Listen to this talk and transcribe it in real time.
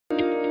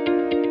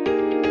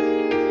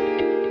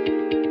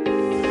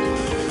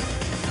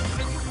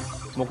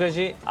मुकेश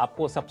जी,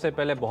 आपको सबसे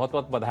पहले बहुत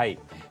बहुत बधाई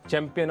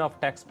champion of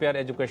tax payer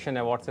education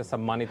award से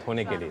सम्मानित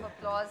होने के लिए।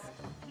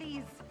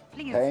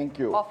 Please Thank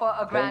you. offer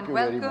a grand Thank you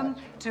very welcome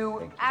much. to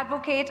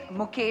Advocate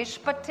Mukesh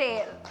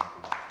Patel.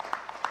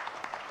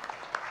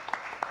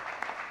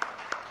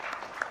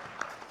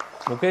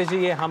 Mukesh ji,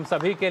 ये हम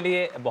सभी के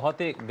लिए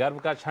बहुत ही गर्व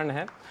का क्षण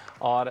है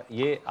और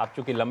ये आप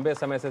चूंकि लंबे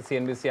समय से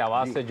सीएनबीसी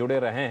आवाज़ से जुड़े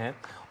रहे हैं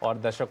और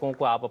दर्शकों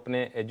को आप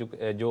अपने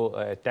जो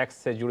टैक्स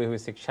से जुड़ी हुई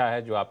शिक्षा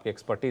है, जो आपकी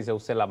एक्सपर्टीज है,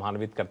 उससे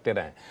लाभान्वित करते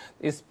रहें।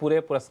 इस पूरे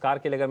पुरस्कार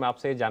के लिए अगर मैं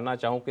आपसे ये जानना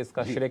चाहूँ कि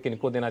इसका श्रेय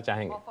किनको देना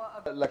चाहेंगे?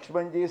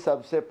 लक्ष्मण जी,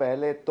 सबसे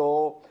पहले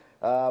तो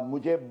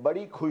मुझे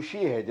बड़ी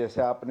खुशी है,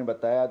 जैसे आपने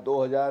बताया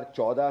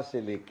 2014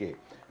 से लेके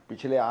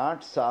पिछले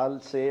 8 साल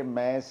से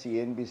मैं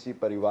सीएनबीसी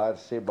परिवार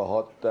से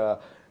बहुत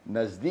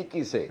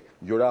नज़दीकी से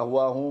जुड़ा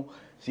हुआ हूँ।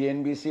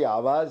 सीएनबीसी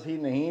आवाज़ ही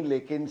नहीं,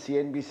 लेकिन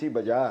सीएनबीसी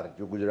बाज़ार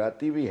जो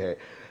गुजराती भी है,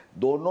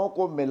 दोनों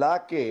को मिला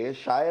के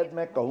शायद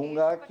मैं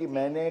कहूँगा कि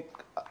मैंने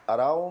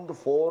अराउंड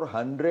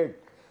 400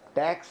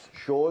 टैक्स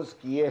शोज़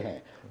किए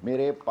हैं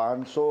मेरे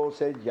 500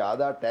 से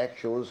ज़्यादा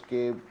टैक्स शोज़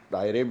के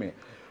दायरे में।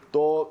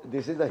 तो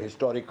this is the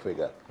historic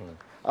figure.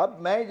 अब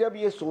मैं जब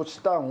ये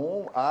सोचता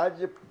हूँ,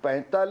 आज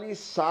 45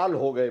 साल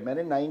हो गए,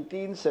 मैंने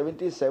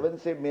 1977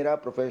 से मेरा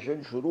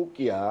प्रोफेशन शुरू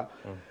किया,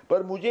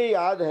 पर मुझे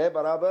याद है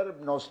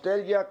बराबर,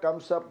 nostalgia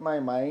comes up my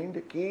mind,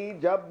 कि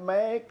जब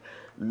मैं एक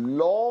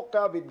लॉ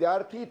का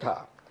विद्यार्थी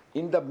था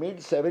इन द मिड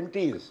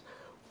 70s,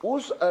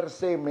 उस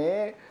अरसे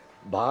में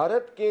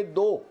भारत के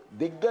 2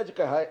 दिग्गज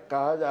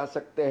कहा जा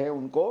सकते हैं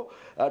उनको,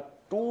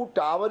 2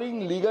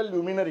 टावरिंग लीगल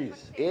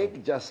ल्यूमिनरीज,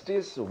 एक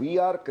जस्टिस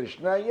वी.आर.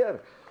 कृष्णा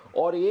अय्यर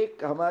और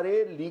एक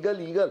हमारे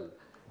लीगल ईगल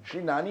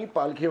श्री नानी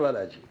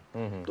पालखीवाला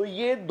जी। तो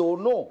ये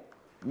दोनों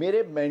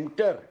मेरे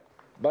मेंटर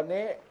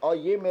बने और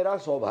ये मेरा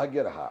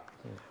सौभाग्य रहा।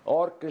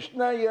 और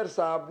कृष्णा अय्यर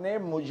साहब ने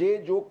मुझे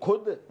जो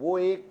खुद वो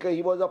एक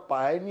he was a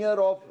Pioneer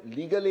of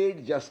legal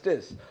aid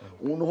justice,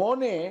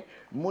 उन्होंने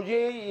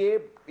मुझे ये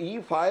ही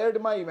फायर्ड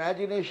माई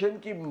इमेजिनेशन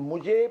कि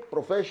मुझे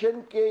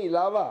प्रोफेशन के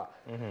अलावा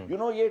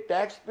ये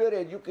टैक्स पेयर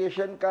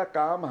एजुकेशन का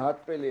काम हाथ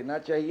पे लेना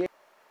चाहिए।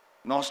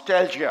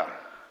 Nostalgia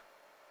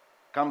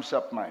comes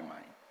up my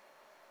mind.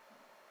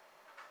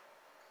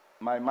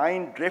 My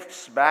mind drifts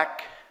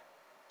back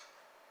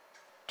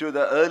to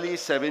the early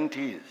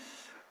 70s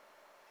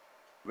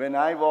when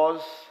I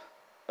was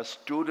a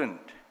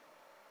student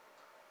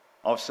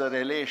of Sir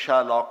L.A.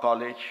 Shah Law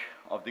College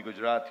of the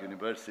Gujarat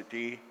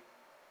University,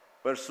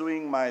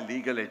 pursuing my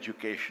legal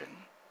education.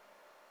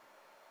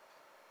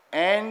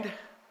 And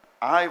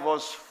I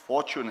was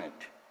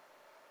fortunate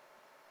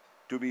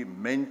to be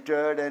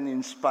mentored and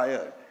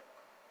inspired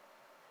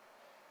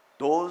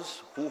those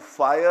who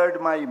fired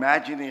my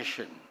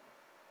imagination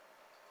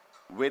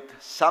with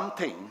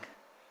something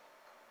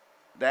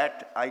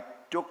that I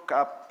took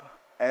up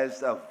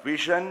as a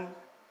vision,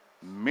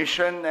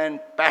 mission,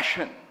 and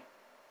passion,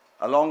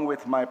 along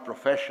with my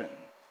profession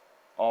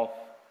of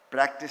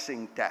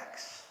practicing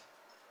tax.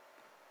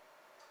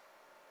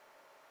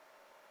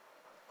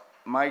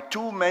 My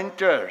 2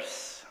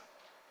 mentors,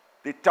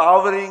 the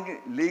towering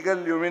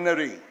legal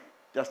luminary,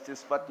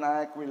 Justice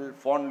Patnaik will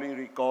fondly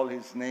recall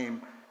his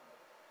name,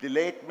 the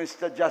late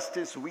Mr.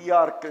 Justice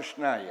V.R.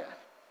 Krishna Iyer,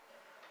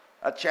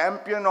 a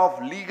champion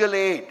of legal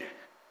aid,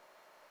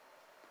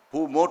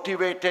 who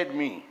motivated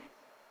me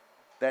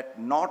that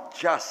not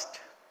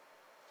just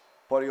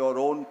for your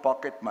own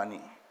pocket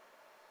money,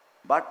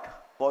 but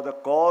for the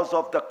cause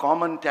of the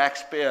common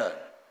taxpayer,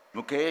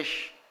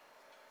 Mukesh,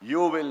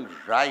 you will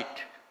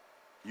write,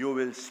 you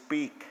will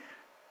speak,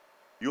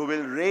 you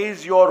will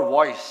raise your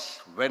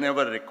voice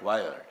whenever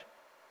required.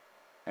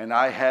 And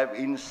I have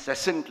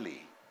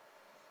incessantly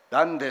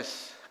done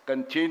this,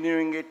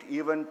 continuing it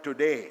even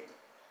today.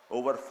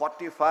 Over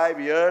 45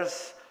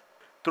 years,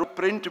 through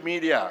print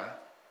media,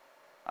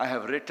 I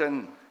have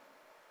written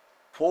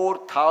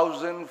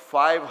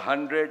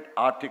 4,500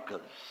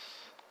 articles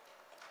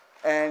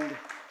and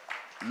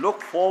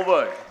look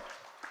forward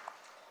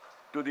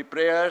to the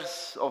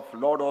prayers of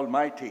Lord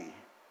Almighty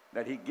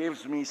that He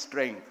gives me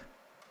strength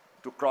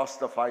to cross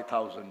the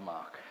 5,000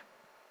 mark.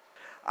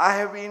 I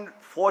have been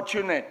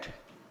fortunate.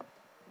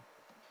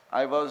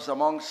 I was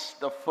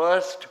amongst the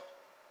first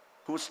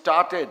who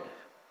started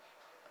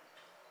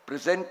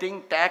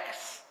presenting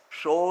tax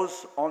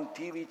shows on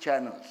TV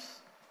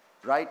channels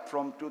right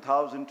from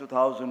 2000,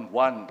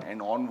 2001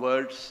 and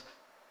onwards.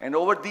 And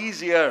over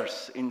these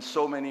years, in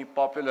so many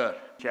popular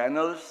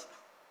channels,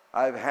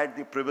 I've had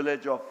the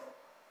privilege of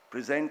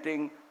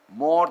presenting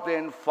more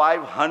than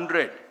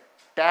 500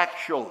 tax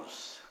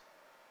shows.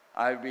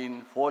 I've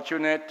been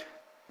fortunate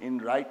in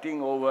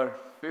writing over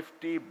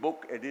 50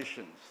 book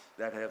editions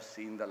that have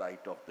seen the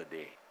light of the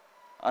day.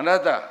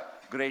 Another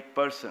great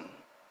person,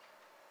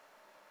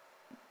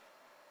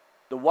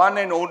 the one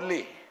and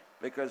only,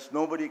 because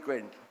nobody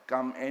can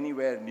come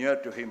anywhere near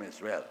to him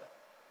as well,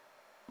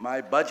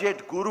 my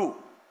budget guru,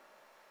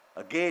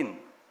 again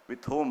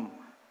with whom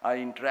I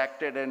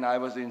interacted and I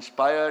was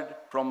inspired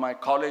from my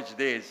college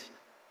days,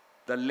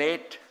 the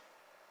late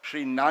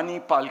Sri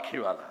Nani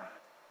Palkhiwala.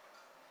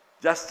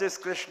 Justice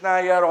Krishna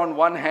Iyer on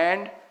one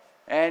hand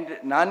and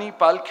Nani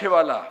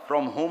Palkhewala,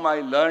 from whom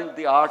I learned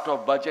the art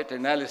of budget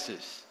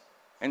analysis.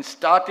 And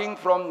starting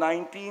from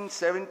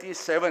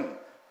 1977,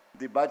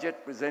 the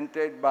budget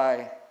presented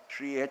by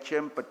Sri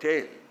H.M.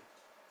 Patel,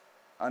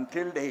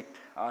 until date,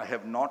 I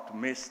have not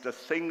missed a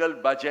single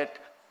budget.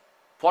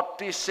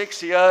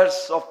 46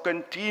 years of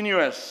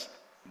continuous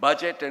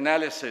budget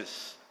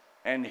analysis.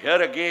 And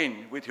here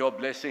again, with your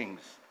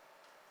blessings,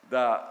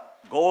 the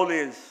goal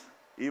is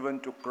even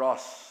to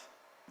cross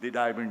the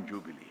Diamond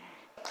Jubilee.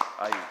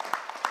 I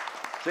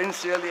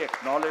sincerely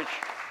acknowledge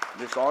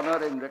this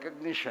honor and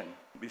recognition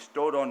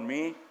bestowed on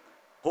me,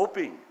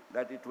 hoping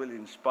that it will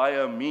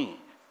inspire me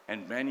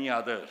and many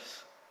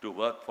others to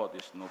work for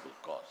this noble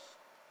cause.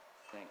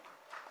 Thank you.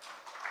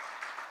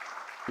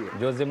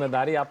 जो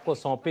जिम्मेदारी आपको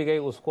सौंपी गई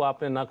उसको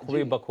आपने न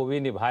खूबी बखूबी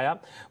निभाया,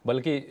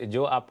 बल्कि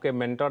जो आपके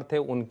मेंटर थे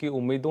उनकी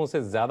उम्मीदों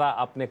से ज़्यादा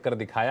आपने कर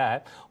दिखाया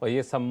है, और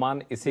ये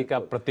सम्मान इसी का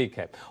प्रतीक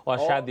है। और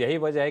शायद यही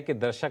वजह है कि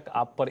दर्शक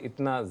आप पर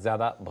इतना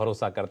ज़्यादा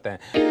भरोसा करते हैं।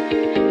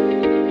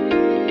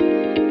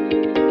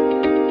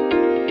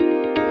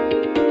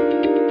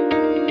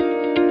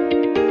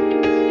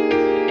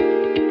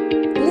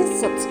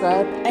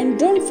 Subscribe and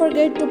don't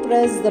forget to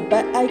press the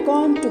bell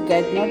icon to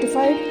get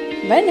notified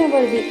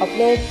whenever we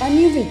upload a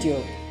new video.